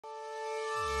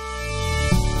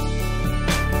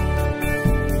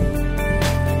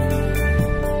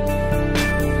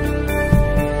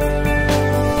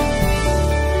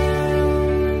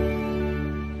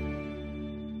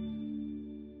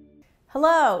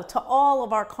Hello to all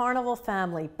of our Carnival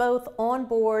family, both on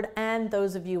board and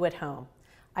those of you at home.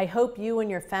 I hope you and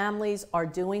your families are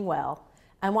doing well.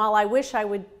 And while I wish I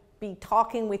would be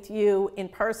talking with you in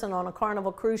person on a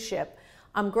Carnival cruise ship,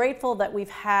 I'm grateful that we've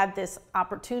had this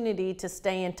opportunity to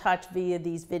stay in touch via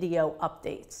these video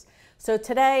updates. So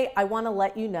today I want to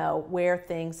let you know where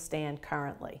things stand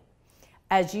currently.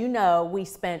 As you know, we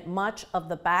spent much of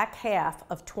the back half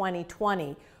of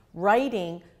 2020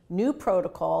 writing new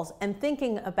protocols and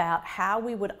thinking about how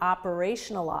we would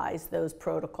operationalize those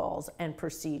protocols and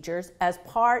procedures as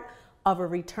part of a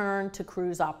return to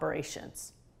cruise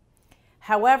operations.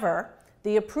 However,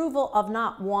 the approval of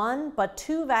not one but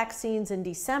two vaccines in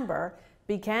December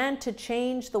began to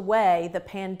change the way the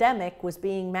pandemic was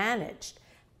being managed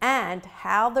and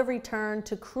how the return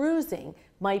to cruising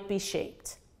might be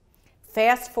shaped.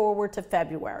 Fast forward to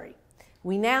February.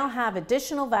 We now have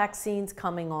additional vaccines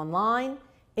coming online,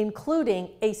 including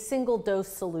a single-dose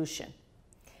solution.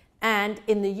 And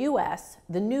in the U.S.,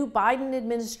 the new Biden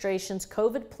administration's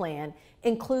COVID plan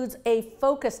includes a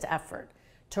focused effort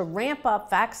to ramp up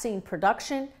vaccine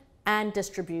production and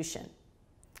distribution.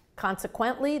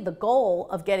 Consequently, the goal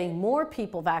of getting more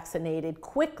people vaccinated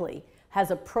quickly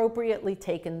has appropriately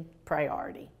taken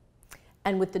priority.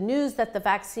 And with the news that the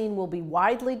vaccine will be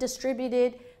widely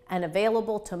distributed and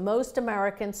available to most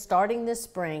Americans starting this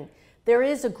spring, there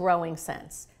is a growing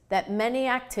sense that many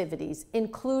activities,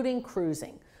 including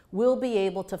cruising, will be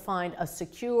able to find a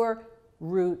secure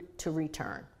route to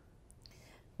return.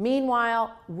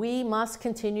 Meanwhile, we must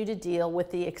continue to deal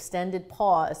with the extended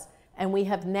pause, and we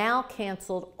have now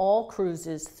canceled all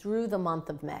cruises through the month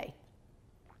of May.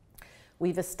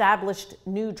 We've established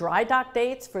new dry dock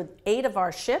dates for 8 of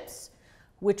our ships,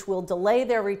 which will delay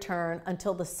their return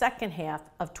until the second half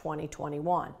of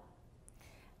 2021.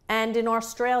 And in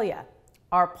Australia,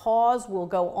 our pause will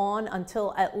go on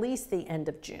until at least the end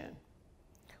of June.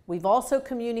 We've also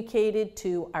communicated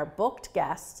to our booked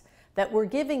guests that we're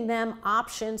giving them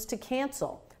options to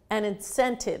cancel and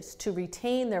incentives to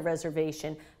retain their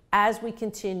reservation as we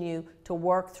continue to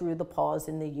work through the pause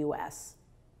in the U.S.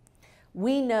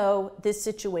 We know this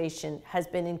situation has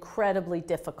been incredibly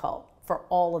difficult for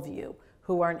all of you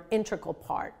who are an integral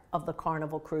part of the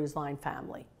Carnival Cruise Line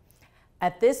family.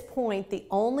 At this point, the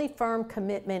only firm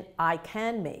commitment I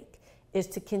can make is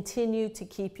to continue to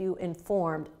keep you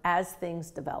informed as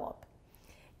things develop.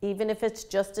 Even if it's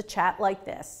just a chat like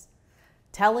this,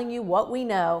 telling you what we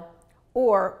know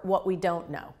or what we don't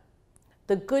know.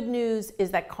 The good news is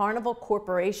that Carnival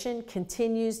Corporation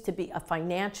continues to be a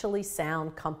financially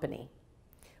sound company.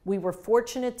 We were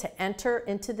fortunate to enter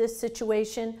into this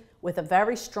situation with a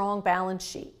very strong balance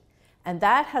sheet, and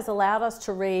that has allowed us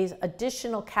to raise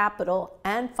additional capital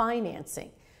and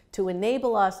financing to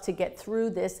enable us to get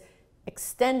through this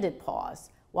extended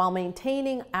pause while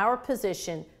maintaining our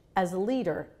position as a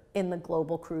leader in the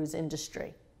global cruise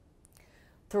industry.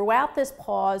 Throughout this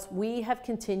pause, we have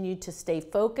continued to stay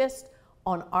focused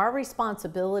on our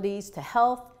responsibilities to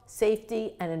health,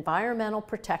 safety, and environmental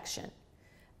protection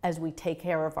as we take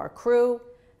care of our crew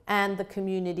and the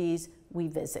communities we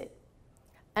visit.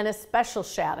 And a special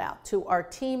shout out to our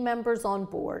team members on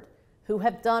board who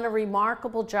have done a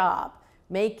remarkable job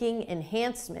making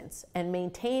enhancements and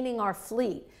maintaining our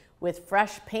fleet with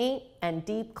fresh paint and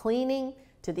deep cleaning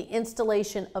to the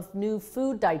installation of new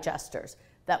food digesters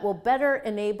that will better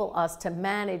enable us to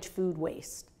manage food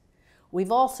waste.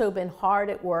 We've also been hard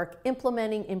at work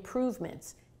implementing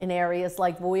improvements in areas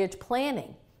like voyage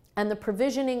planning and the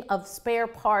provisioning of spare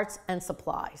parts and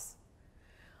supplies.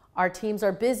 Our teams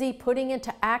are busy putting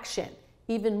into action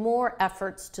even more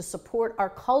efforts to support our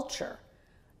culture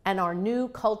and our new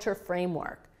culture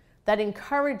framework that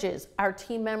encourages our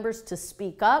team members to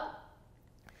speak up,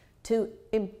 to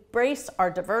embrace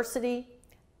our diversity,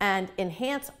 and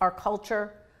enhance our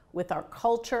culture with our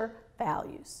culture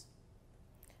values.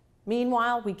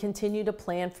 Meanwhile, we continue to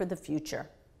plan for the future.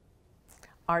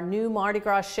 Our new Mardi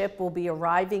Gras ship will be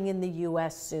arriving in the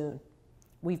U.S. soon.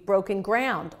 We've broken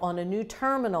ground on a new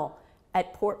terminal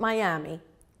at Port Miami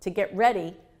to get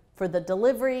ready for the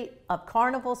delivery of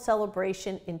Carnival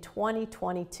Celebration in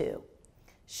 2022.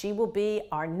 She will be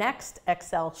our next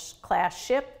XL class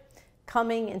ship,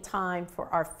 coming in time for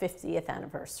our 50th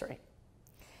anniversary.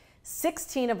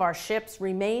 16 of our ships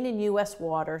remain in U.S.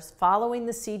 waters following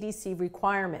the CDC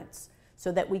requirements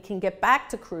so that we can get back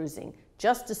to cruising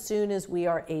just as soon as we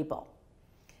are able.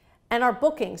 And our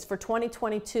bookings for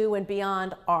 2022 and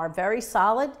beyond are very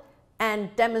solid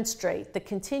and demonstrate the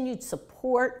continued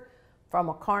support from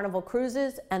our Carnival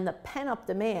Cruises and the pent-up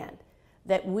demand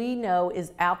that we know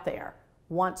is out there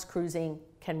once cruising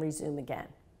can resume again.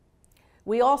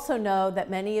 We also know that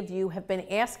many of you have been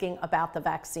asking about the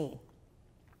vaccine.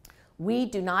 We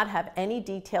do not have any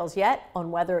details yet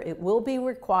on whether it will be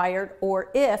required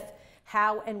or if,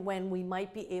 how, and when we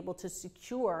might be able to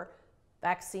secure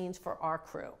vaccines for our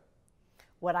crew.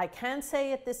 What I can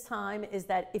say at this time is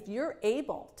that if you're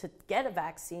able to get a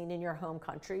vaccine in your home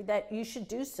country, that you should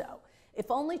do so, if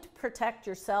only to protect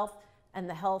yourself and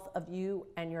the health of you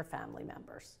and your family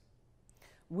members.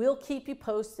 We'll keep you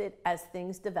posted as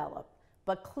things develop,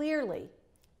 but clearly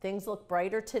things look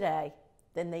brighter today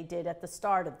than they did at the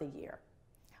start of the year.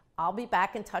 I'll be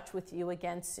back in touch with you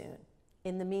again soon.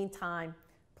 In the meantime,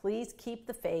 please keep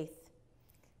the faith,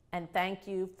 and thank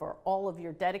you for all of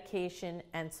your dedication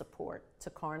and support to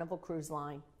Carnival Cruise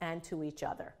Line and to each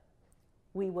other.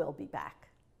 We will be back.